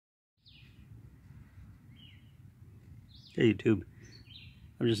Hey YouTube,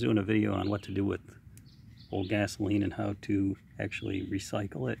 I'm just doing a video on what to do with old gasoline and how to actually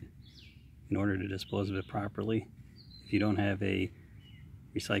recycle it in order to dispose of it properly if you don't have a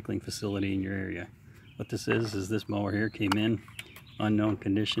recycling facility in your area. What this is this mower here came in, unknown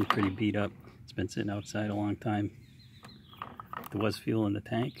condition, pretty beat up. It's been sitting outside a long time. There was fuel in the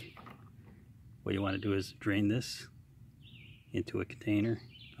tank. What you want to do is drain this into a container,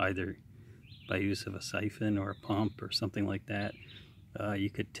 either by use of a siphon or a pump or something like that. You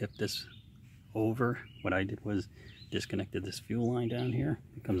could tip this over. What I did was disconnected this fuel line down here.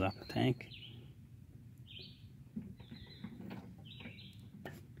 It comes off the tank.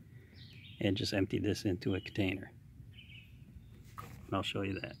 And just emptied this into a container. And I'll show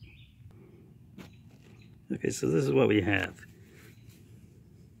you that. Okay, so this is what we have.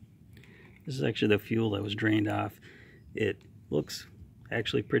 This is actually the fuel that was drained off. It looks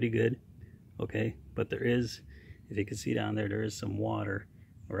actually pretty good. Okay, but there is, if you can see down there, there is some water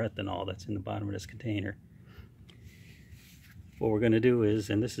or ethanol that's in the bottom of this container. What we're going to do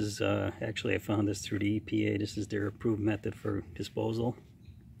is, and this is actually I found this through the EPA, this is their approved method for disposal.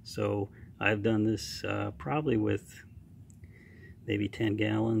 So I've done this probably with maybe 10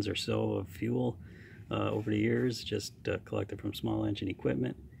 gallons or so of fuel over the years, just collected from small engine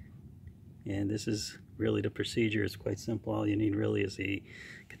equipment. And this is really the procedure. It's quite simple. All you need really is a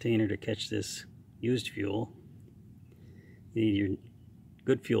container to catch this used fuel. You need your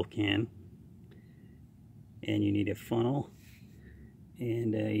good fuel can, and you need a funnel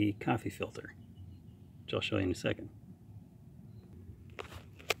and a coffee filter, which I'll show you in a second.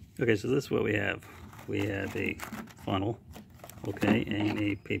 Okay, so this is what we have. We have a funnel, okay, and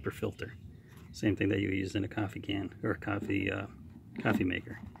a paper filter. Same thing that you use in a coffee can or a coffee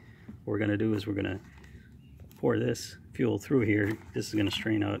maker. What we're going to do is we're going to pour this fuel through here. This is going to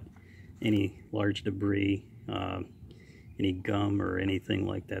strain out any large debris, any gum or anything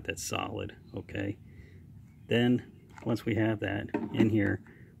like that that's solid. Okay. Then once we have that in here,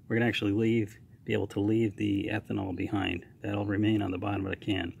 we're going to actually be able to leave the ethanol behind. That'll remain on the bottom of the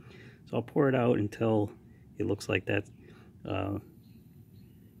can. So I'll pour it out until it looks like that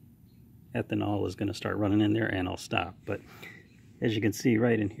ethanol is going to start running in there, and I'll stop. But as you can see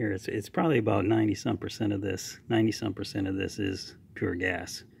right in here, it's probably about 90-some% of this. 90-some% of this is pure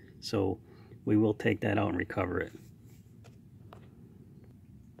gas. So we will take that out and recover it.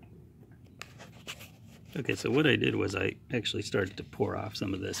 Okay, so what I did was I actually started to pour off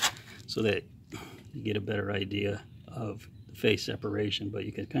some of this so that you get a better idea of the phase separation, but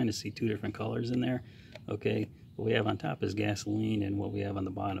you can kind of see two different colors in there. Okay, what we have on top is gasoline, and what we have on the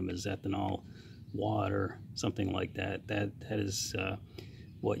bottom is ethanol, water, something like that. That is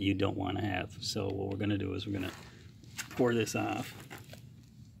what you don't want to have. So what we're going to do is we're going to pour this off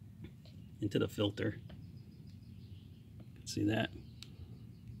into the filter. See that?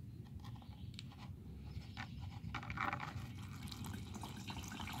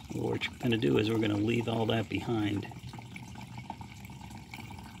 What we're going to do is we're going to leave all that behind.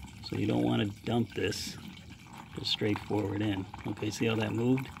 So you don't want to dump this just straight forward in. Okay, see how that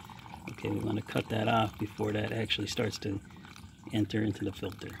moved? Okay, we want to cut that off before that actually starts to enter into the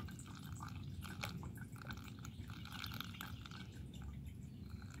filter.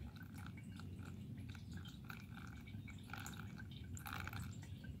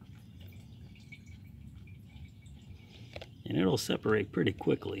 And it'll separate pretty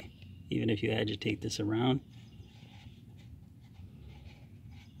quickly, even if you agitate this around.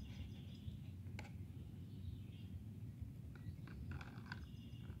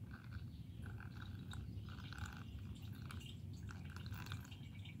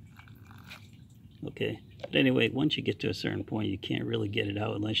 Okay, but anyway, once you get to a certain point, you can't really get it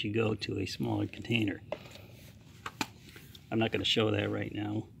out unless you go to a smaller container. I'm not going to show that right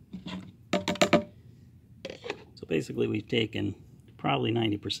now. So basically we've taken probably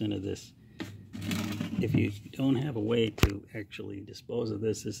 90% of this. If you don't have a way to actually dispose of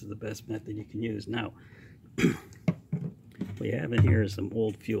this, this is the best method you can use. Now, what you have in here is some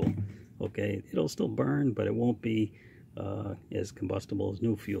old fuel. Okay, it'll still burn, but it won't be as combustible as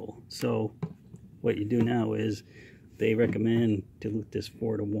new fuel. So what you do now is they recommend dilute this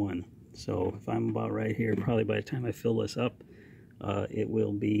 4:1. So if I'm about right here, probably by the time I fill this up, it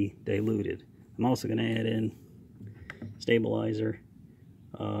will be diluted. I'm also going to add in stabilizer,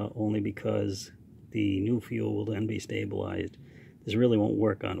 only because the new fuel will then be stabilized. This really won't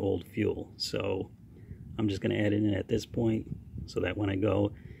work on old fuel, so I'm just going to add it in at this point so that when I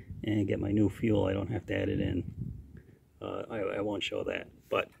go and get my new fuel, I don't have to add it in. I won't show that,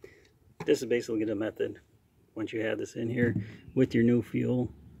 but this is basically the method. Once you have this in here with your new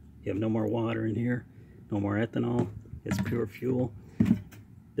fuel, you have no more water in here, no more ethanol. It's pure fuel.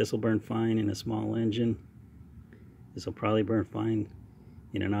 This will burn fine in a small engine. This will probably burn fine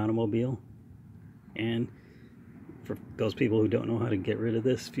in an automobile. And for those people who don't know how to get rid of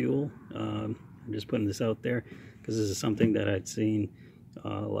this fuel, I'm just putting this out there because this is something that I'd seen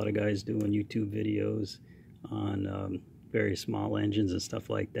a lot of guys do on YouTube videos on very small engines and stuff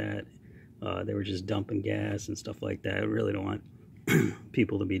like that. They were just dumping gas and stuff like that. I really don't want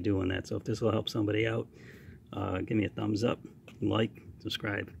people to be doing that. So if this will help somebody out, give me a thumbs up, like,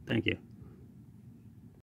 subscribe. Thank you.